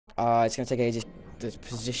It's gonna take ages. The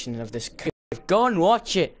position of this cave. Go and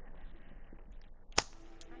watch it.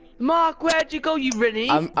 Mark, where'd you go, you Rennie?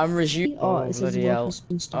 I'm resuming. Oh, Oh, bloody hell.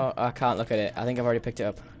 Oh, I can't look at it. I think I've already picked it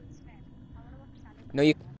up. No,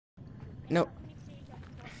 you. No.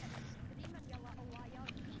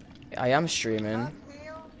 I am streaming.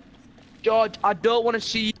 George, I don't want to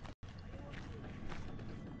see you.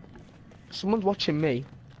 Someone's watching me.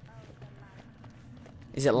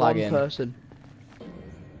 Is it lagging? One person.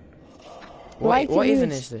 What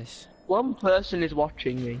even is this? One person is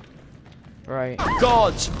watching me. Right.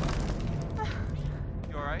 God!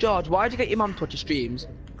 You alright? George, why'd you get your mum to watch your streams?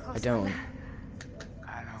 I don't.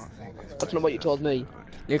 I don't think this That's not what you told me.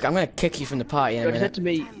 Luke, I'm gonna kick you from the party in a George said minute. to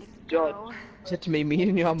me, George said to me, me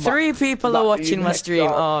and your mum. 3 people are watching my stream.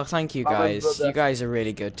 God. Oh, thank you My guys. brother. You guys are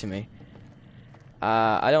really good to me.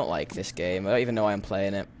 I don't like this game. I don't even know why I'm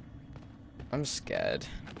playing it. I'm scared.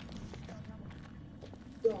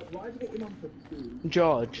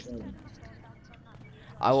 George.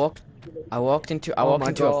 I walked into Oh a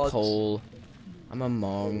my God. pole. I'm a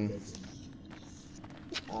mong.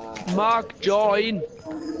 Mark, join.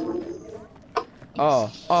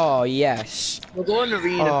 Oh yes. We're going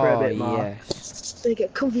arena for a bit, Mark. Yes. They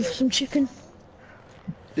get comfy for some chicken.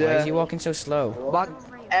 Why is he walking so slow?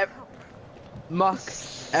 Mark,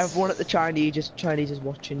 everyone at the Chinese is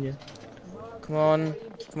watching you. Come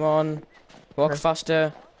on. Walk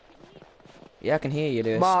faster. Yeah, I can hear you,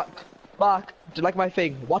 dude. Mark, do you like my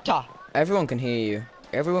thing? Water. Everyone can hear you.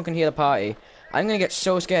 Everyone can hear the party. I'm gonna get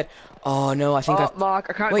so scared. Oh no, I think Mark,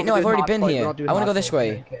 I can't. Wait, no, I've already been here. I wanna go this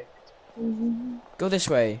way. Go this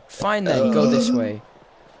way. Fine then, go this way.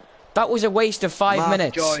 That was a waste of 5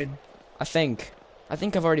 minutes. Join. I think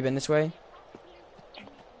I've already been this way.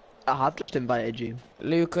 I have just invited you.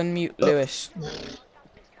 Luke, unmute Lewis.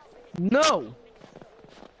 No.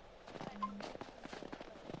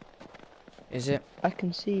 Is it? I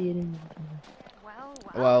can see it in.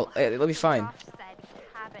 Well, it'll be fine.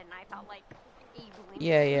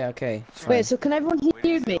 Yeah, okay. It's fine. Wait, so can everyone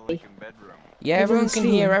hear me? Yeah, everyone can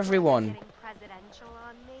hear everyone.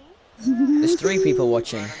 There's 3 people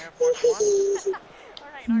watching.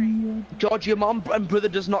 George, your mom and brother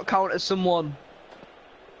does not count as someone.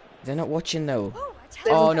 They're not watching though.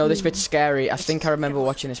 Oh no, this bit's scary. I think I remember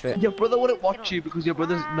watching this bit. Your brother wouldn't watch you because your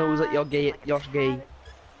brother knows that you're gay. You're gay.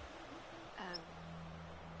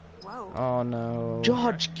 Oh no.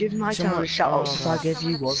 George, give my channel a shout out since I gave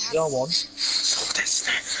you one. Your one.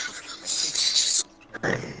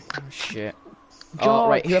 Oh shit. George. Oh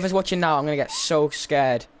right, whoever's watching now, I'm gonna get so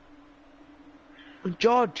scared.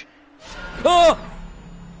 George. Oh!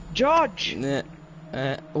 George.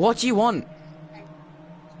 What do you want?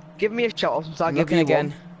 Give me a shout out since I I'm gave looking you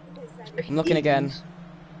again. one. I'm looking again.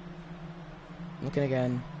 Looking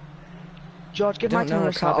again. George, give my Don't know, channel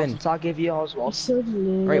a shout out cabin. since I gave you yours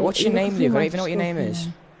one. Right, what's your name, Luke? I don't even know what your name is.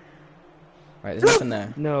 Right, there's nothing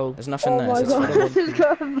there. No. There's nothing there. Oh my So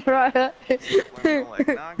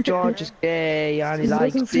god. George is gay and he He's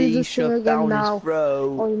likes looking through the D thing shoved again down now. his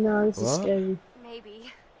throat. Oh no, this is What? scary.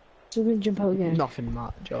 Maybe. So we're gonna jump out again. Nothing,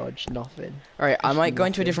 Matt, George, nothing. Alright, I Just might go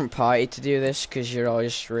into a nothing. different party to do this because you're all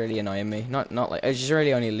just really annoying me. Not like it's just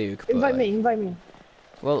really only Luke. But Invite like, me, invite me.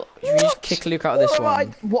 Well, should we just kick Luke out of this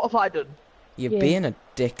one? What have I done? You're Yeah. being a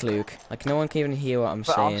dick, Luke. Like no one can even hear what I'm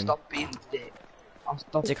But I'll saying. stop being a dick. I'll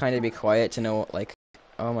stop. To kind of be quiet to know, like,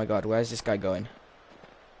 oh my god, where's this guy going?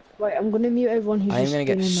 Right, I'm gonna mute everyone who's I'm just gonna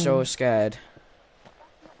get being so annoying. scared.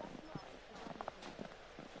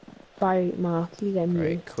 Bye, Mark. You get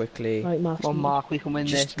muted. Right, quickly. Right, Mark. Come on, Mark, we can win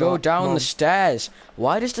this. Just go Mark, down come the on. stairs.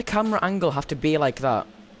 Why does the camera angle have to be like that?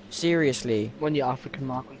 Seriously. When you're African,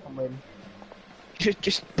 Mark, we can win.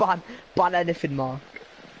 Just ban anything, Mark.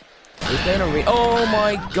 We're playing a oh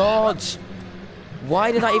my god!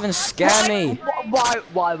 Why did that even scare me? Why?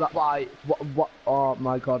 What? Oh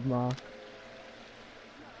my God, Mark.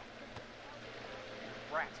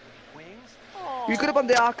 You could have on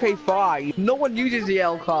the RK5. No one uses the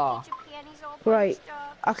L car. Right,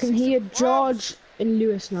 I can hear George and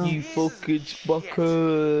Lewis now. You fucking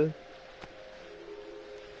fucker.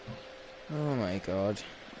 Oh my god.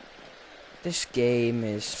 This game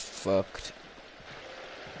is fucked.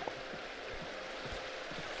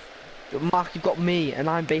 Mark, you've got me, and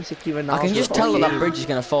I'm basically Ronaldo. I can just tell that bridge is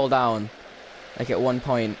gonna fall down. Like at one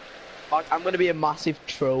point. Mark, I'm gonna be a massive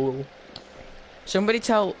troll. Somebody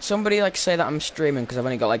like say that I'm streaming because I've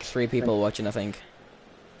only got like 3 people watching, I think.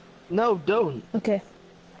 No, don't. Okay.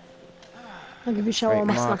 I'll give you a shout out on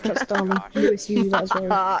my Mark. Snapchat, darling. Lewis, you do that as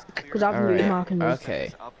well. Because I've muted Mark and Lewis.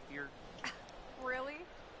 Okay. Up here. Really?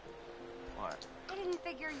 What? I didn't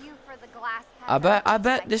think figure you for the glass. I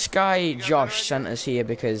bet this guy Josh sent us here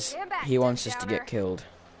because he wants us to get killed.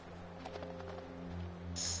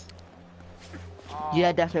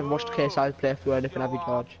 Yeah, definitely watched KSI's playthrough or anything, have you,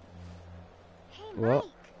 George? Hey, What?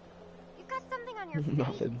 Mike, you got something on your face.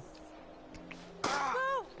 Nothing.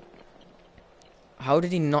 How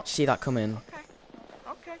did he not see that coming?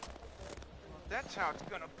 Okay. That's how it's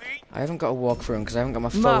gonna be. I haven't got to walk through him because I haven't got my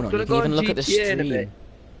phone Mark, on. gonna You can go even on look at the GTA in a bit. stream.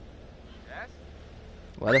 Yes?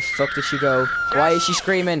 Where the fuck did she go? Why is she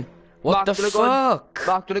screaming? What Mark, the gonna go on- fuck?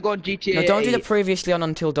 Mark, gonna go on GTA. No, don't do the 8. previously on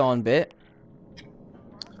Until Dawn bit.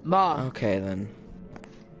 Mark, Okay then.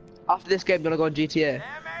 after this game, gonna go on GTA.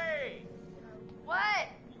 Sammy! What?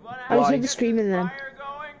 You wanna I just Why? heard the screaming then. fire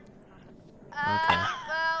going? Well,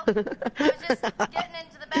 I was just getting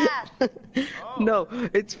into the bath. No,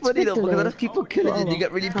 it's funny though, because delayed. if people kill it, then you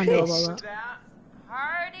get really I know about pissed. that.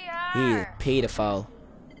 Hardy He is har. paedophile.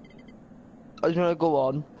 I just wanna go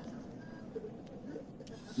on.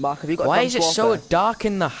 Mark, have you got Why Advanced is it so Warfare? dark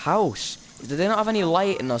in the house? Do they not have any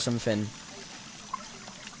lighting or something?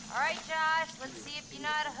 All right, Josh. Let's see if you know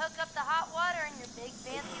how to hook up the hot water in your big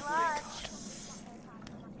fancy lodge.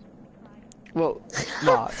 Well,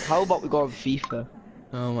 Mark, how about we go on FIFA?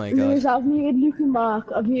 Oh my Lewis, god. I've muted Luke and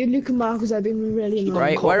Mark. I've muted Luke and Mark because I've been really annoying.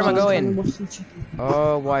 Right, where am I going? Watch some chicken.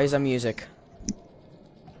 Oh, why is there music?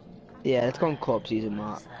 Yeah, let's go on Corp season,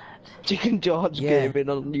 Mark. Chicken George Yeah. gaming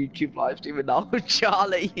on YouTube live streaming now,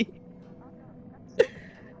 Charlie.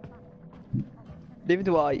 Neither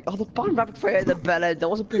do I. Oh, the band rapid fire in the bell end. I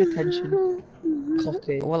wasn't paying attention.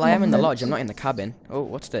 Cocky. Well, I am in the lodge, I'm not in the cabin. Oh,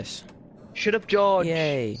 what's this? Shut up, George.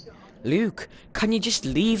 Yay. Luke, can you just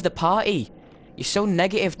leave the party? You're so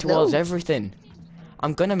negative towards No. everything.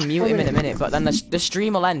 I'm gonna mute him in a minute, but then the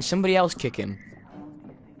stream will end. Somebody else kick him.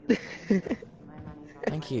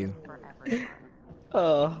 Thank you.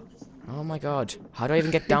 Oh. Oh my god. How do I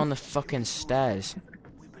even get down the fucking stairs?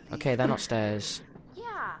 Okay, they're not stairs. Yeah,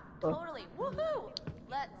 totally. Woohoo!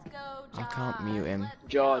 Let's go, I Josh. can't mute him. Let's go.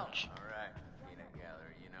 George. Alright, peanut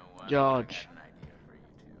gallery, you know what? George. I got an idea for you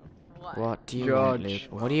two. What? What do you want, George.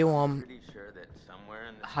 Luke? What do you want? Pretty sure that somewhere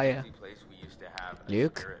in this Hiya. fancy place we used to have a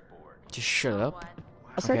Luke? spirit board. Just shut up. What?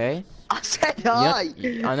 I said, Okay? I said hi.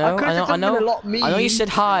 I know, could've said something a lot I know you mean. said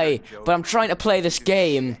hi, but I'm trying to play this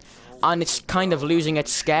game, and it's kind of losing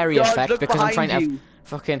its scary George, effect look because I'm trying behind to you.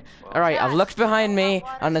 fucking... Alright, I've looked behind me,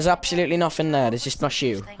 and there's absolutely nothing there. There's just my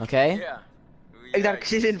shoe, okay? Yeah. Exactly, 'cause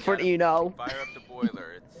he's in front of you now. Fire up the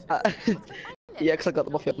boiler. It's Yeah, 'cause I got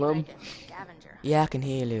them off your mum. Scavenger. Yeah, I can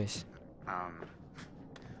hear you, Lewis.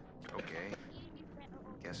 okay.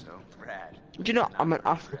 Guess so. Rad. Do you know, I'm an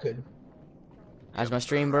African. As my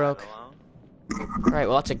stream broke. Along? Right,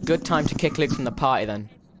 well that's a good time to kick Luke from the party then.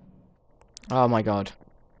 Oh my god.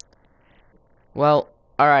 Well,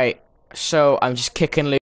 alright. So, I'm just kicking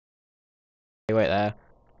Luke. Wait there.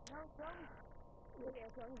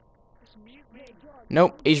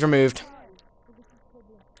 Nope, he's removed.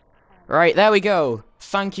 Right, there we go.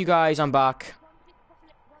 Thank you guys, I'm back.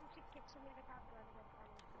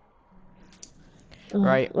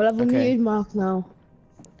 Right, Well, I've okay. muted Mark now.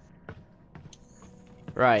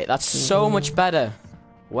 Right, that's so much better.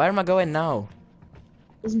 Where am I going now?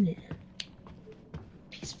 Isn't it?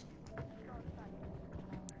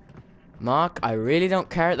 Mark, I really don't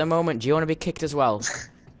care at the moment. Do you want to be kicked as well?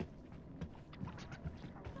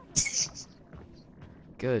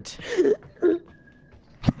 Good.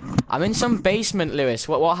 I'm in some basement, Lewis.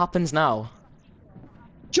 What happens now?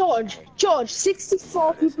 George,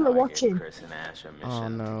 64 people are watching. Chris and Ash a Oh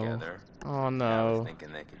mission no. together. Oh I was no.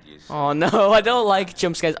 thinking they could use Oh no, I don't like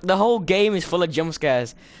jump scares. The whole game is full of jump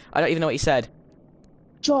scares. I don't even know what he said.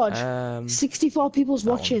 George, 64 64 people's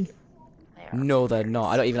watching. No, they're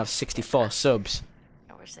not. I don't even have 64 subs.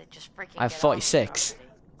 I wish they'd just freaking I have get on 46.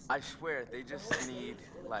 I swear, they just need,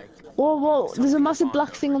 like... Whoa, there's a something massive to black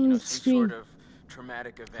bond thing over, on you know, the some screen. sort of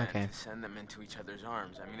traumatic event Okay. to send them into each other's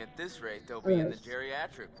arms. I mean, at this rate, they'll be in the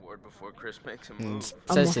geriatric ward before Chris makes a move. It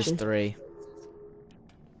says there's watching. 3.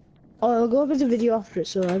 Oh, I'll go over the video after it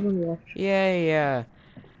so everyone will watch. Yeah.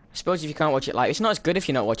 I suppose if you can't watch it live, it's not as good if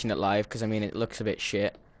you're not watching it live, because I mean, it looks a bit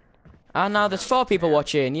shit. And now there's 4 people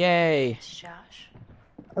watching, yay! Josh.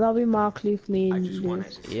 And that'll be Mark, Luke, me, I and just Luke.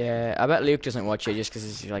 wanted to Yeah, I bet Luke doesn't watch it just because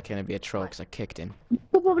he's like gonna be a troll because I kicked him.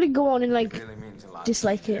 We'll probably go on and like really means a lot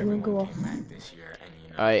dislike it and then go off. back this year, and you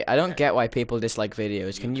know, Alright, I don't get why people dislike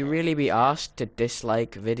videos. Can you really be asked to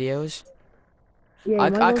dislike videos? Yeah, you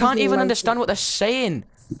might I as can't well even like understand it. what they're saying.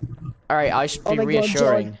 Alright, I should Oh be my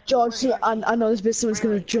reassuring. God, George, I know this bit someone's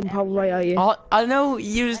gonna jump out right at you. Oh, I know,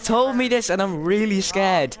 you told me this and I'm really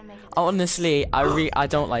scared. Honestly, I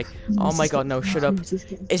don't like. Oh my god, no, shut up.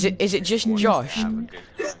 Is it just Josh? Have a good time,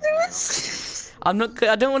 you know? I'm not.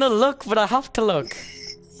 I don't want to look, but I have to look.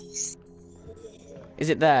 Is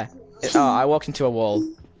it there? Oh, I walked into a wall.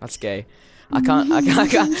 That's gay. I can't.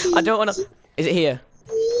 I don't want to. Is it here?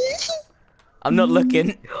 I'm not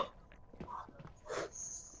looking.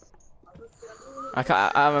 I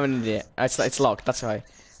can't. I'm an idiot. It's locked. That's why.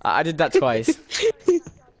 I did that twice.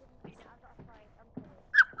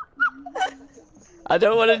 I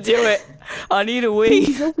don't want to do it. I need a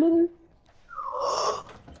wee.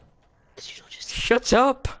 Shut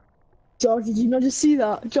up. George, did you not just see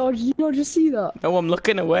that? George, did you not just see that? No, I'm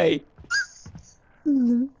looking away.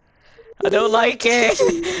 I don't like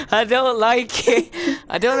it. I don't like it.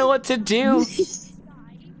 I don't know what to do.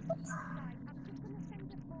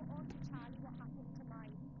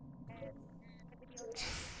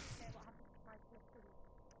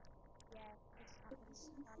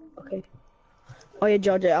 Okay. Oh yeah,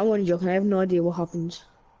 George, I'm only joking. I have no idea what happens.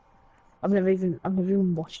 I've never even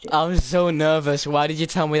watched it. I'm so nervous. Why did you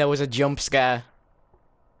tell me that was a jump scare?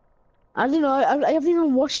 I don't know. I haven't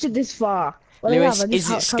even watched it this far. Well, Lewis, I just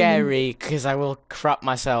is it scary? Because I will crap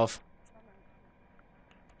myself.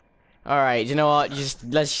 Alright, you know what?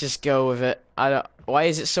 Let's just go with it. Why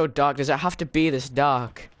is it so dark? Does it have to be this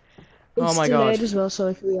dark? Oh my god. As well, so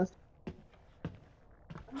if we have...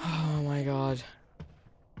 Oh my god.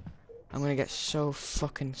 I'm gonna get so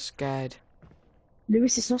fucking scared.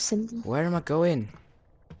 Lewis, it's not simple. Where am I going?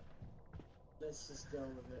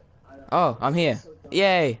 Oh, I'm here.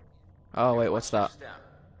 Yay! Oh wait, what's that?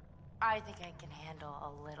 I think I can handle a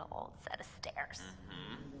little old set of stairs.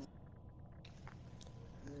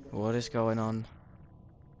 What is going on?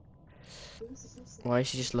 Why is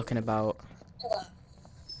she just looking about?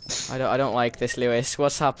 I don't like this, Lewis.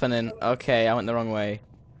 What's happening? Okay, I went the wrong way.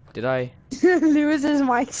 Did I? Lewis's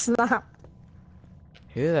mic snapped.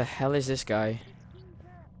 Who the hell is this guy?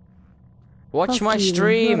 Watch Fuck my you,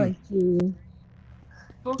 stream! not like you.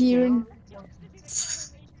 Kieran.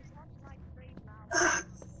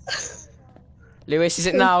 Lewis, is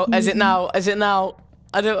it now? Is it now? Is it now?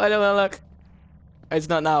 I don't wanna look. It's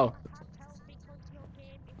not now.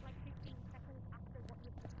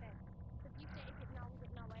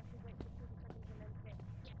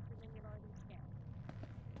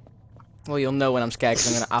 Well, you'll know when I'm scared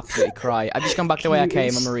because I'm gonna absolutely cry. I've just gone back the way I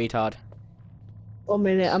came. I'm a retard. 1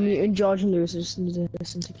 minute, I'm muting George and Lewis. I just need to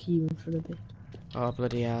listen to Kieran for a bit. Oh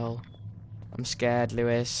bloody hell! I'm scared,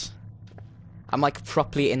 Lewis. I'm like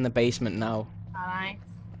properly in the basement now. Alright.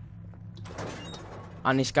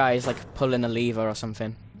 And this guy is like pulling a lever or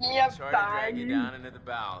something. Yep, Sorry to drag you down into the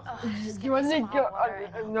bowels. Do you want to go?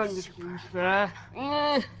 I'm not just fair.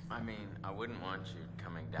 I mean, I wouldn't want you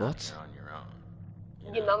coming down What? here on your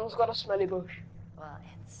own. Your nan's got a smelly bush. Well,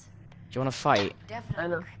 it's Do you want to fight? I definitely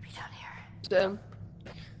know. creepy down here. Same.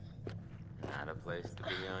 Not a place to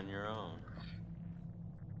be on your own.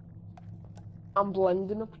 I'm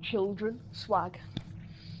blending up children. Swag.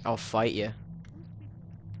 I'll fight you.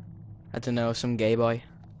 I don't know, some gay boy.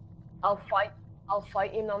 I'll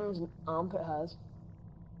fight your nan's armpit hairs.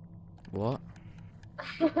 What?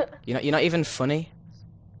 You're not even funny.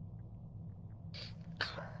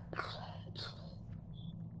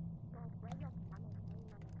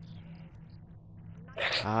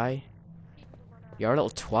 Hi. You're a little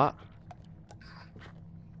twat.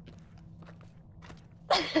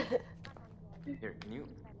 Here, can you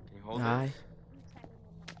hold Hi. this?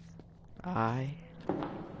 Hi.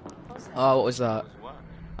 Oh, what was that? What?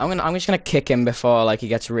 I'm just gonna kick him before like he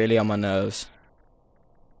gets really on my nerves.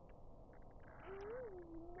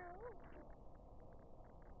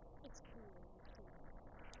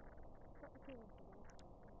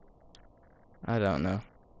 I don't know.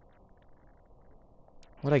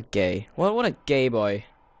 What a gay. What a gay boy.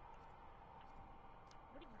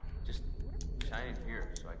 Just shine it here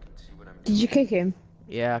so I can see what I'm Did doing. you kick him?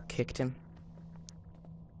 Yeah, I kicked him.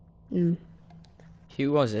 Mm.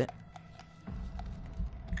 Who was it?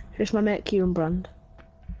 Just my mate Kieran Brand.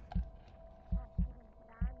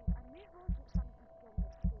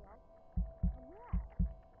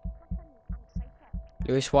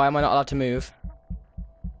 Lewis, why am I not allowed to move?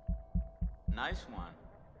 Nice one.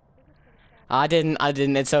 I didn't,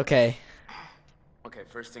 it's okay. Okay,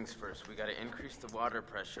 first things first. We gotta increase the water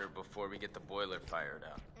pressure before we get the boiler fired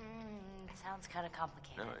up. Sounds kind of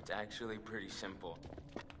complicated. No, it's actually pretty simple.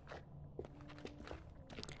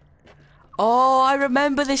 Oh, I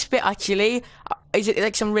remember this bit actually. Is it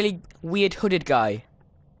like some really weird hooded guy?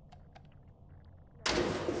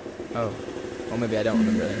 Oh. Or maybe I don't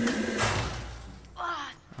remember it.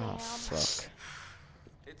 Ah, Oh, damn. fuck.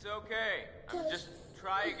 It's okay. Just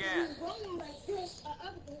try again.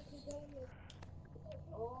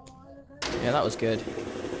 Yeah, that was good.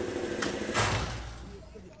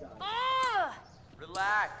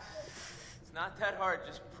 Relax. It's not that hard.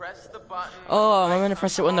 Just press the button. Oh, I'm gonna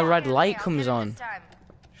press it when the red light comes on.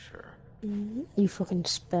 Sure. You fucking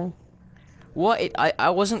spell. What? I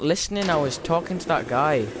wasn't listening. I was talking to that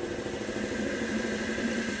guy.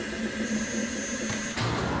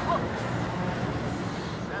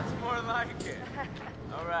 That's more like it.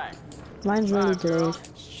 All right. Mine's really delayed.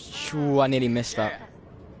 Shoo, I nearly missed that.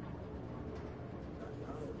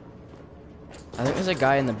 I think there's a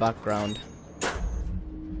guy in the background.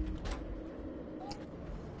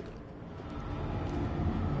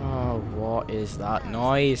 Oh, what is that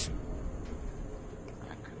noise?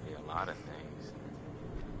 That could be a lot of things.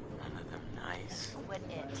 None of them nice. What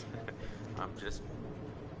it? I'm just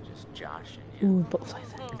joshing you. Ooh, butterfly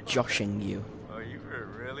thing. Joshing you. Oh, you were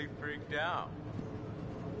really freaked out.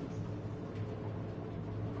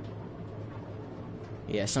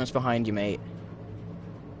 Yeah, someone's behind you, mate.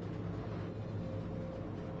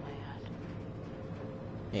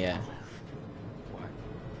 Yeah. What?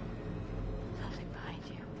 Something behind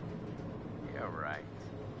you. Yeah, right.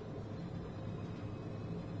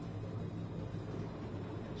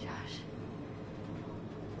 Josh.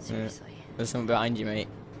 Seriously. There's someone behind you, mate.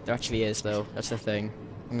 There actually is, though. That's the thing.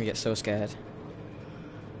 I'm gonna get so scared.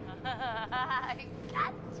 I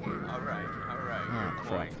gotcha. All right. Oh, Good crap.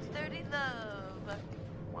 point. 30 love.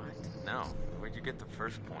 What? No. Where'd you get the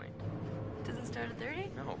first point? Doesn't start at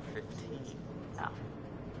 30? No, 15. Oh.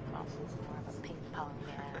 Well, more of a ping pong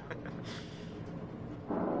man.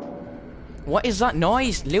 What is that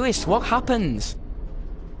noise? Lewis, what happens?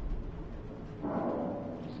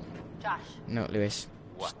 Josh. No, Lewis.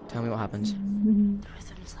 What? Just tell me what happens. The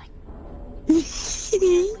rhythm's like...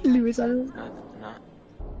 Lewis, I don't Not.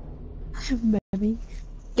 maybe.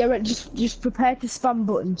 Get ready, just prepare to spam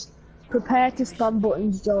buttons. Prepare to spam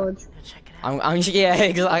buttons, George. Gonna check it out. I'm just, yeah,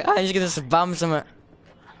 exactly. I'm just gonna spam something.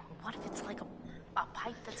 What if it's like a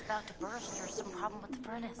pipe that's about to burst or some problem with the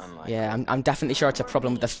furnace? Yeah, I'm definitely sure it's a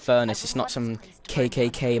problem with the furnace. It's not some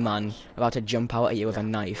KKK man about to jump out at you with a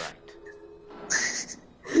knife.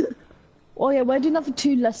 Oh yeah, we're doing that for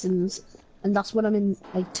 2 lessons, and that's when I'm in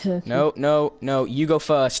like Turkey. No, you go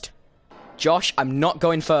first. Josh, I'm not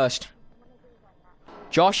going first.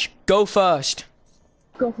 Josh, go first.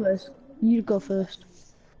 Go first. You go first.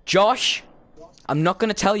 Josh, I'm not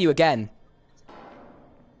gonna tell you again.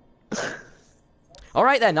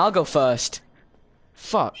 Alright then, I'll go first.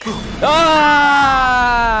 Fuck.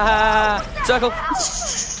 Ah! Circle.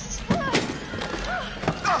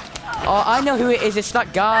 Oh, I know who it is. It's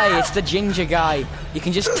that guy. It's the ginger guy. You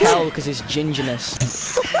can just tell because his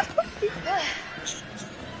gingerness.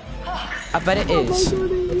 I bet it is.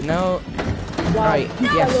 No. Right, He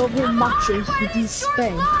fell yes. over a mattress with his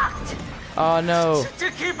spin. Oh no. To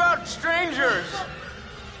keep out strangers.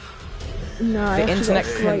 No, I The actually internet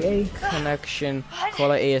got quite a... connection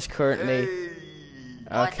quality is currently... What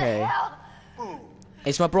the Okay. hell?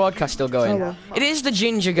 Is my broadcast still going? Oh, well. It is the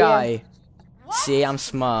ginger guy. See, I'm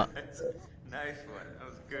smart. Nice one. That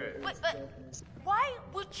was good. But why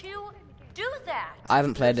would you do that? I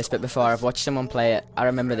haven't played this bit before. I've watched someone play it. I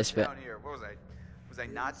remember this bit. Down here. What was I? Was I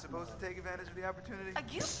not supposed to take advantage of the opportunity?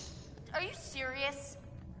 Are you serious?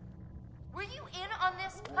 Were you in on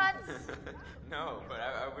this, Putz? No, but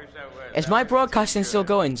I wish I would. Is my broadcasting still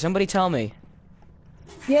going? Somebody tell me.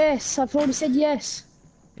 Yes, I've already said yes.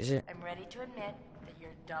 Is it? I'm ready to admit that you're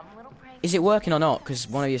a dumb little prank. Is it working or not? Because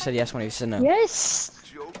one of you said yes, one of you said no. Yes!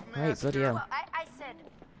 Joke Right, master. bloody hell. Well, I said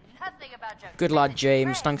nothing about jokes. Good lad,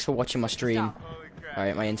 James. Thanks for watching my stream. Holy crap.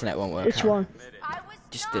 Alright, my internet won't work. Which one? I was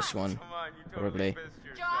Just not. this one. Come on, you Probably. totally pissed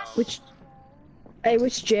yourself. Josh,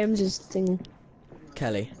 Which James is thing?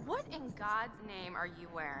 Kelly. What in God's name are you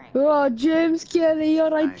wearing? Oh, James Kelly,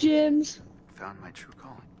 alright, James. Found my true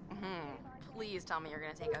calling. Please tell me you're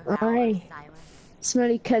gonna take a vow of Aye. silence.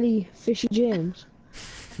 Smelly Kelly, fishy James.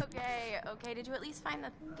 Okay, did you at least find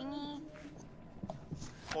the thingy?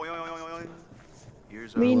 Oi, oi, oi, oi, oi.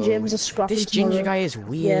 Ears Me and are James are scrapping This ginger tomorrow. guy is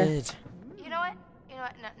weird. you know what?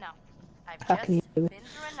 No. I've How just can you been do through it?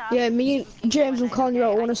 enough. Yeah, me and Speaking James, for I'm calling you out.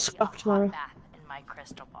 I another want day, to scrap see a tomorrow. hot bath in my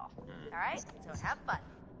crystal ball. All right, so have fun.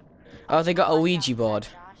 Oh, they got a Ouija board.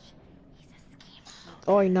 Josh, he's a schemer.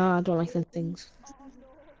 Oh, nah, I don't like them things.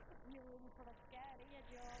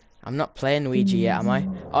 I'm not playing Ouija yet, am I?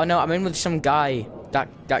 Oh no, I'm in with some guy.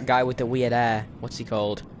 That guy with the weird hair. What's he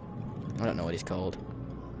called? I don't know what he's called.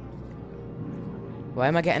 Why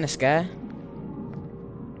am I getting a scare?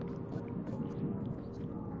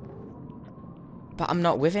 But I'm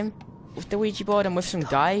not with him. with the Ouija board. I'm with some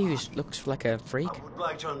guy who looks like a freak. I would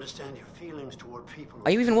like to understand your feelings toward people.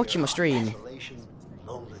 Are you even watching my stream? Isolation,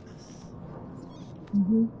 loneliness.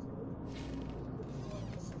 Mhm.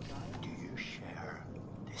 Do you share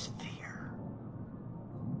this fear?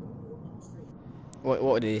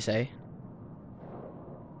 What did he say?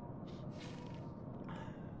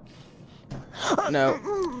 No.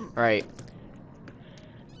 Right.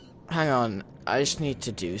 Hang on. I just need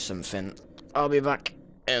to do something. I'll be back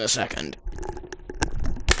in a second.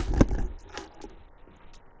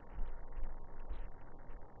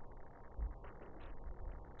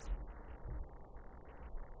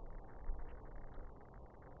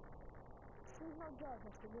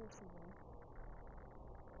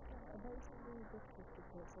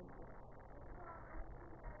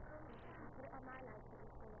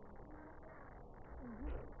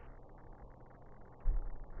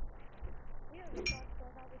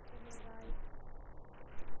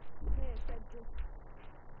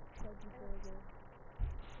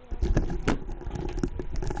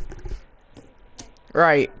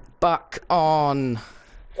 Right, back on.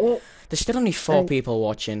 Oh, There's still only 4 people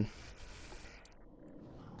watching.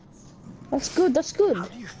 that's good. That's good. How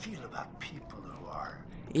do you feel about people who are?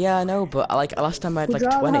 Yeah, I know, but like last time I had Would like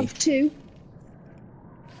rather 20. have 2.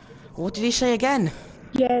 What did he say again?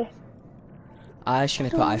 Yeah, I was gonna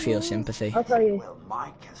put I feel sympathy. I'll tell you. Well,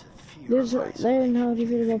 Mike has a fear There's of isolation. how do you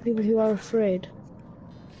feel about people who are afraid?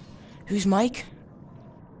 Who's Mike?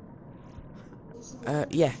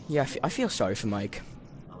 Yeah, I feel sorry for Mike.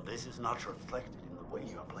 Well, this is not reflected in the way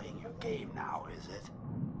you are playing your game now, is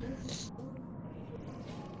it?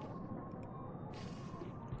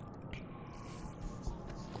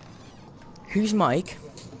 Who's Mike?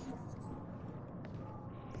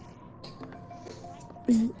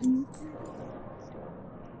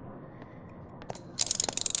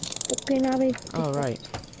 Okay, Navi. Oh, right.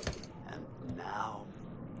 And now,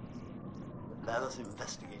 let us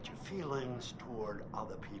investigate your feelings toward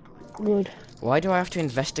other people. Good. Why do I have to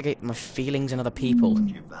investigate my feelings in other people? What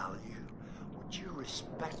you value, what you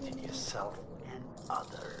respect in yourself and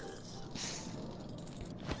others.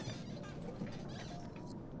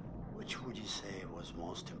 Which would you say was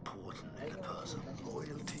most important in a person,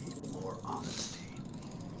 loyalty or honesty?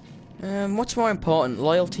 What's more important,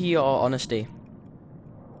 loyalty or honesty?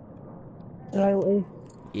 Loyalty.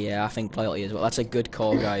 Yeah, I think loyalty as well. That's a good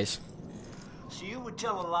call, guys. So you would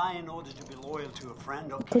tell a lie in order to be loyal to a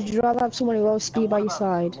friend, okay? Because you'd rather have someone who will ski And by what your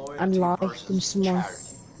about side and loyalty lie versus than someone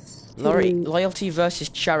charity? who... Loyalty versus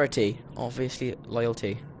charity. Obviously,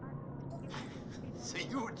 loyalty. So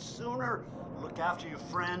you would sooner look after your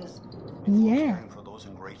friends Yeah. caring for those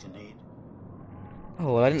in greater need?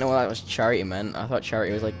 Oh, well, I didn't know what that was charity meant. I thought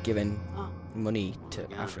charity was like giving Huh. money to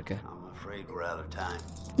Again, Africa. I'm afraid we're out of time.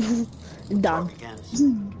 Done. Talk again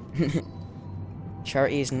soon.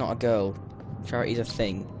 Charity is not a girl. Charity is a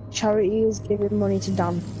thing. Charity is giving money to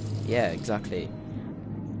Dan. Yeah, exactly.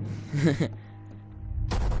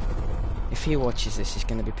 If he watches this, he's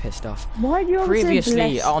gonna be pissed off. Why do you always say Previously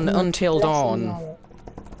bless on me? Until Bless Dawn. me, Robert?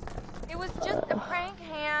 It was just a prank,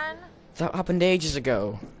 Han. That happened ages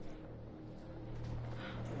ago.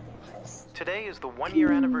 Today is the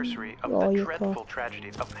one-year anniversary of Oh, the you dreadful cough. tragedy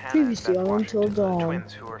of Hannah and Previously Beth on Until Washington, the Dawn.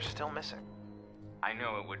 twins who are still missing. I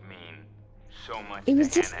know it would mean so much It was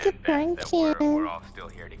to just Hannah a and Beth prank, that yeah. we're all still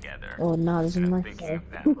here together. Oh, no, there's a And I'm knife thinking there. of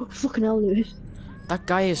that. Fucking hell, Lewis. That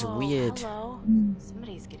guy is Whoa, weird. Hello.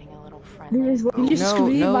 Somebody's getting a little Lewis, friendly. what you just No,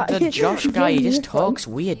 screamed no, at- the Josh guy, he just You're fine. talks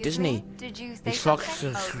weird, doesn't he? Did you say He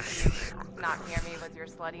something? talks. Oh, not near me with your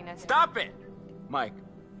sluttiness. Stop it! Mike,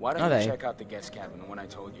 why Are don't you they? check out the guest cabin, the one I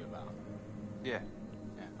told you about? Yeah.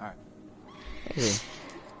 Yeah, alright. Is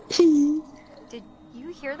he? Did you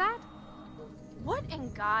hear that? What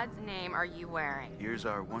in God's name are you wearing? Here's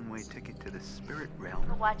our one-way ticket to the spirit realm.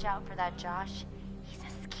 Watch out for that, Josh. He's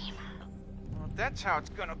a schemer. Well, that's how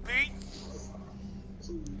it's gonna be.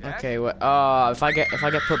 Okay, well, if I get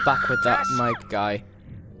put back with that Mike guy,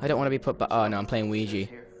 I don't want to be put back. Oh no, I'm playing Ouija.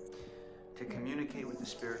 To communicate with the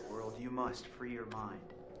spirit world, you must free your mind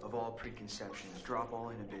of all preconceptions, drop all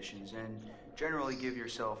inhibitions, and generally give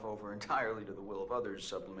yourself over entirely to the will of others,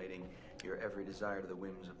 sublimating your every desire to the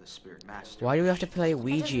whims of the spirit master. Why do we have to play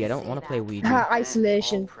Ouija? I don't want to play Ouija.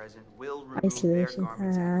 Isolation. All present will remove Isolation. their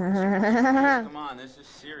garments and Come on, this is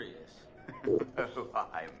serious.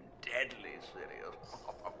 I'm deadly serious.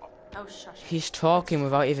 Oh, shush. He's talking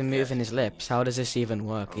without even moving his lips. How does this even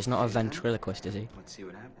work? He's not a ventriloquist, is he? Let's see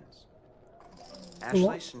what happens.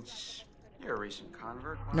 Ashley, since you're a recent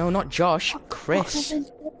convert, why No, don't not Josh. Chris.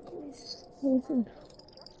 Okay.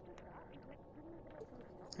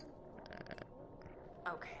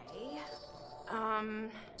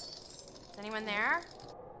 anyone there?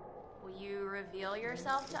 Will you reveal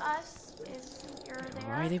yourself to us if you're there?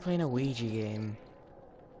 Why are they playing a Ouija game?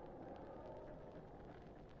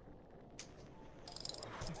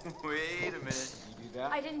 Wait a minute. You do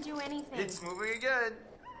that? I didn't do anything. It's moving again.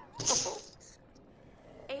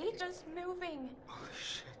 H is moving. Holy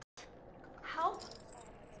shit. Help?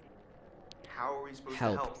 How are we supposed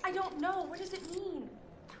Help. to help? I don't know. What does it mean?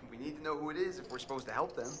 We need to know who it is if we're supposed to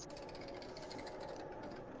help them.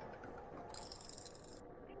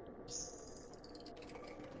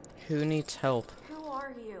 Who needs help? Who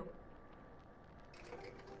are you?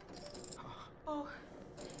 Oh,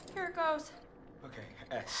 here it goes. Okay,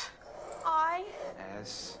 S. I.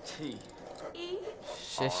 S. T. E.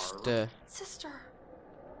 Sister. Sister.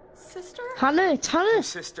 Sister? Hannah, it's Hannah.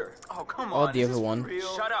 Sister. Oh, come Or on. the is other this one.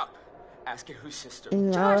 Real? Shut up. Ask her who's sister.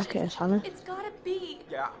 I reckon it's Hannah. It's gotta be.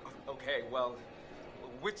 Yeah, okay, well,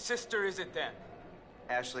 which sister is it then?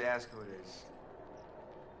 Ashley, ask who it is.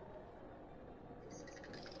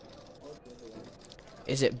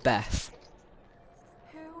 Is it Beth?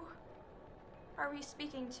 Who are we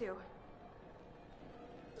speaking to?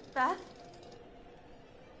 Beth?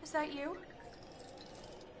 Is that you?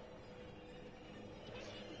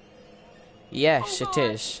 Yes, Oh, it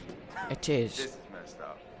God. is. It is. This is messed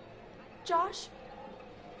up. Josh?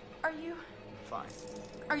 Are you... Fine.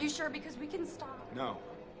 Are you sure? Because we can stop. No.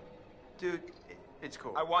 Dude, it's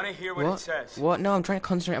cool. I want to hear what, What? it says. What? No, I'm trying to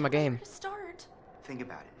concentrate on my game. To start. Think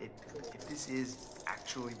about it. If this is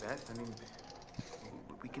actually Beth, I mean,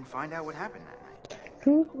 we can find out what happened that night.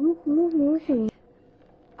 Let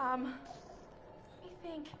me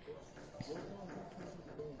think.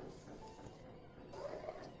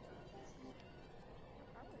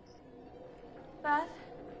 Beth,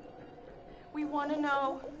 we want to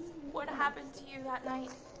know what happened to you that night.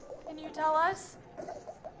 Can you tell us?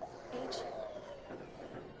 H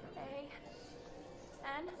A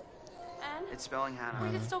N N. It's spelling Hannah.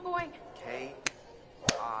 Wait, it's still going.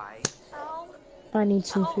 K-I. L. I need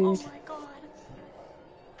some Oh, food. oh my God.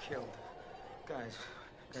 Killed. Guys,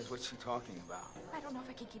 what's she talking about? I don't know if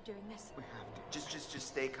I can keep doing this. We have to. Just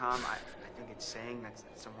stay calm. I think it's saying that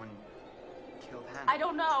someone killed Hannah. I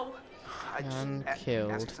don't know. I just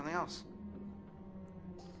killed. ask her something else.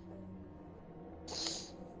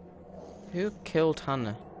 Who killed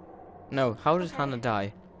Hannah? No, how does Hannah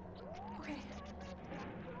die? Okay.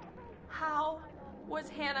 How was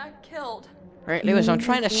Hannah killed? Right, Lewis, I'm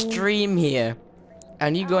trying to stream here.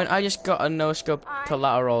 And you going, I just got a no-scope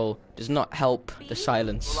collateral. Does not help the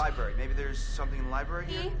silence. The library. Maybe there's something in the library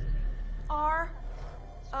here?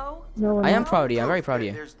 E-R-O. No, I am proud of you. I'm very proud of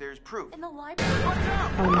you. There's proof. In the library?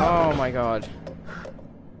 Oh my god.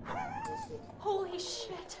 Holy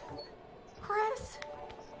shit. Chris.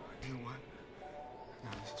 You know what? No,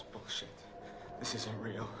 this is bullshit. This isn't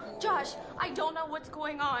real. Josh, I don't know what's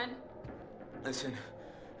going on. Listen.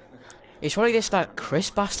 It's probably just that Chris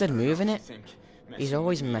bastard moving it. He's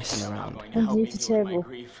always messing around. I hate the table.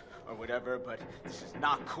 Or whatever, but this is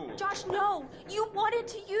not cool. Josh, no. You wanted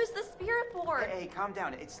to use the spirit board. Hey, calm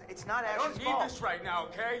down. It's not I Ashley's don't need fault. this right now,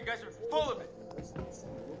 okay? You guys are full of it.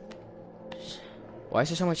 Why is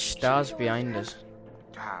there so much stars behind us?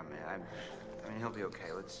 Ah, man. I mean, he'll be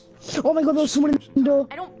okay. Let's. Oh my God, there's someone in the window.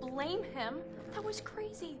 I don't blame him. That was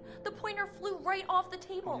crazy. The pointer flew right off the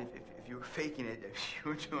table. I mean, if you were faking it,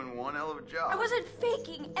 you were doing one hell of a job. I wasn't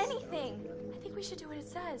faking anything. I think we should do what it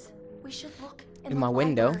says. We should look in In the my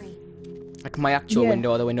window? library. Like my actual Yeah.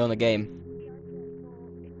 window or the window in the game?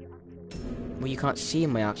 Well, you can't see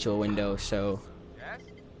in my actual window, so...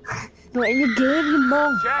 No, in the game, you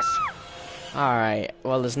mom. Jess! Alright,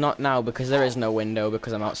 well there's not now because there is no window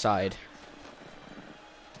because I'm outside.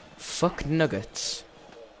 Fuck nuggets.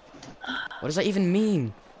 What does that even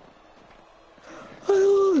mean? I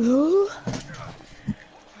don't know.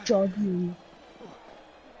 Jogging.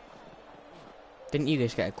 Didn't you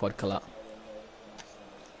just get a quad collat?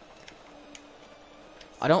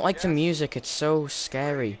 I don't like the music, it's so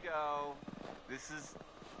scary. There you go. This is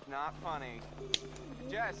not funny.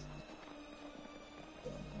 Jess.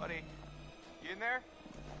 Buddy, you in there?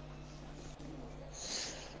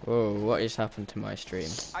 Whoa, what has happened to my stream?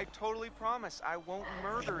 I totally promise I won't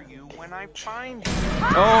murder you when I find you.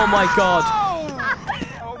 Oh my god!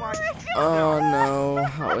 Oh my Oh no,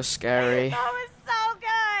 that was scary. That was so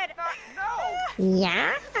good. no!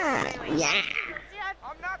 Yeah. Yeah.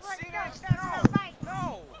 I'm not seeing it.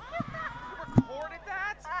 No! You recorded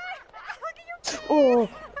that? Oh.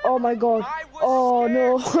 Oh my God. I was Oh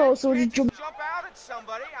no. scared. Oh, so Can't did jump. jump out at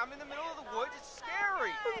somebody. I'm in the middle of the woods. It's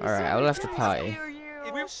scary. Alright, I left the party.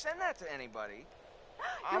 If you send that to anybody,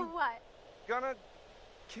 You're I'm what? gonna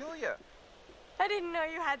kill you. I didn't know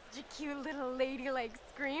you had such a cute little ladylike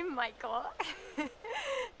scream, Michael.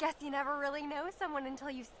 Guess you never really know someone until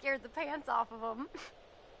you've scared the pants off of them.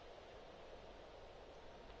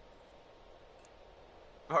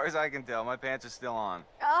 As far as I can tell, my pants are still on.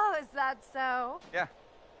 Oh, is that so? Yeah.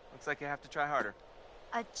 Looks like you have to try harder.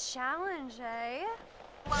 A challenge, eh?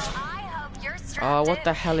 Well, I hope you're strapped Oh, what the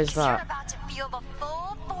in, hell is 'cause you're that? about to feel the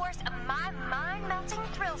full force of my mind-melting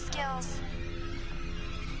thrill skills.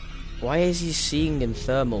 Why is he seeing in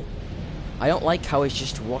thermal? I don't like how he's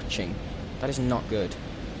just watching. That is not good.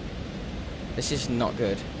 This is not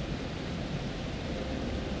good.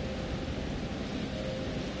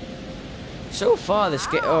 So far this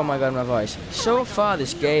game, oh my god, my voice. So far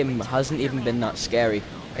this game hasn't even been that scary.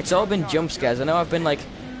 It's all been jump scares. I know I've been like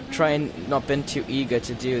not been too eager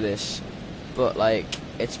to do this, but like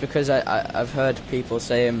it's because I've heard people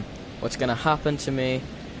saying what's gonna happen to me,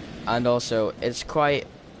 and also it's quite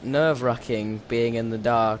nerve-wracking being in the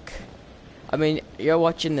dark. I mean, you're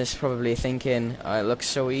watching this probably thinking, oh, it looks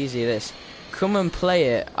so easy, this. Come and play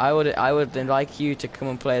it. I would like you to come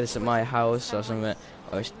and play this at my house or something,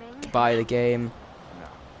 or buy the game.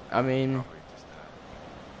 I mean,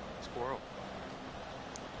 Squirrel.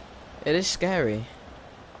 it is scary.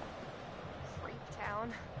 Freak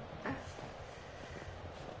town.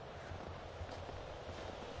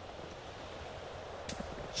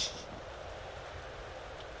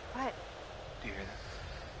 What? Do you hear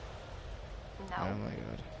that? No. Oh my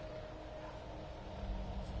god.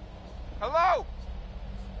 Hello?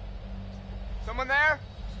 Someone there?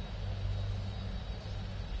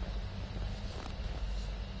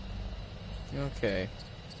 Okay.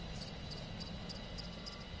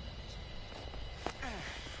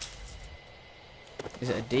 Is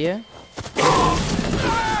it a deer? Alright,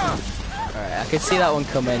 I could see that one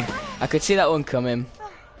coming. I could see that one coming.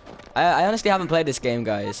 I honestly haven't played this game,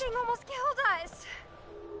 guys. That thing almost killed us.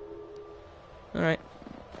 Alright.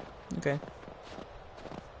 Okay.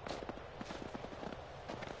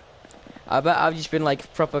 I bet I've just been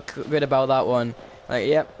like proper good about that one. Like,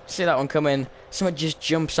 yep, see that one coming. Someone just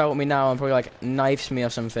jumps out at me now and probably like knifes me or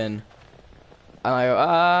something. And I go,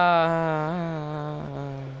 ah.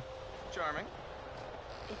 Charming.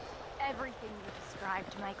 It's everything you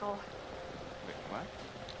described, Michael. Wait, what?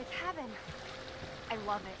 The cabin. I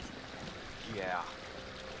love it. Yeah.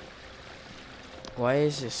 Why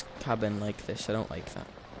is this cabin like this? I don't like that.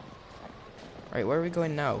 Right, where are we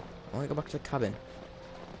going now? I want to go back to the cabin.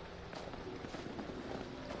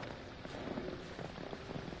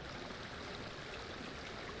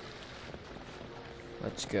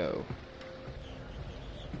 Let's go.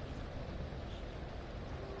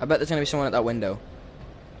 I bet there's gonna be someone at that window.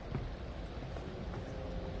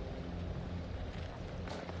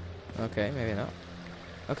 Okay, maybe not.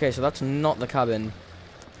 Okay, so that's not the cabin.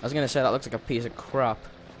 I was gonna say that looks like a piece of crap.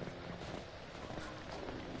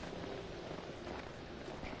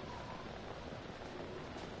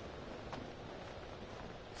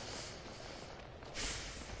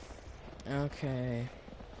 Okay.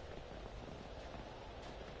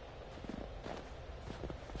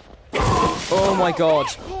 Oh my god.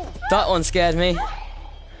 That one scared me.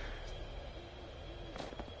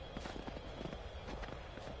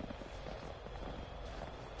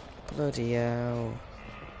 Bloody hell.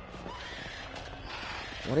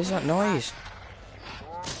 What is that noise?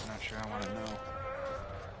 I'm not sure I want to know.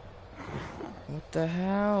 What the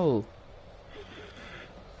hell?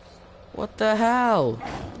 What the hell?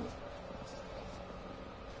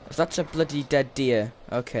 If that's a bloody dead deer.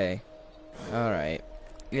 Okay. Alright.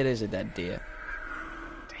 It is a dead deer.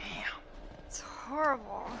 Damn. It's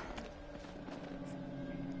horrible.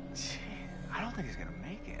 Gee, I don't think he's gonna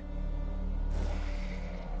make it.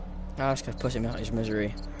 I just gotta push him out of his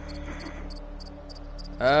misery.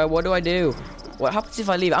 What do I do? What happens if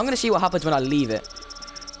I leave it? I'm gonna see what happens when I leave it.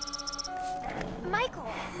 Michael!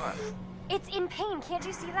 What? It's in pain, can't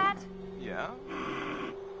you see that? Yeah?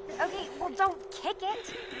 Okay, well don't kick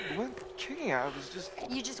it. I wasn't kicking. I was just...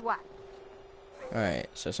 You just what? Alright,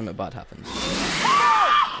 so something bad happens. Oh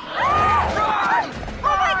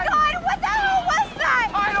my god, what the hell was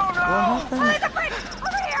that? I don't know! What happened? Oh, the brick!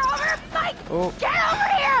 Over here, Mike! Oh. Get over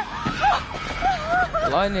here!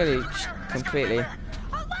 Well, I nearly completely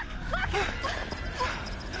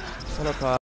fell apart.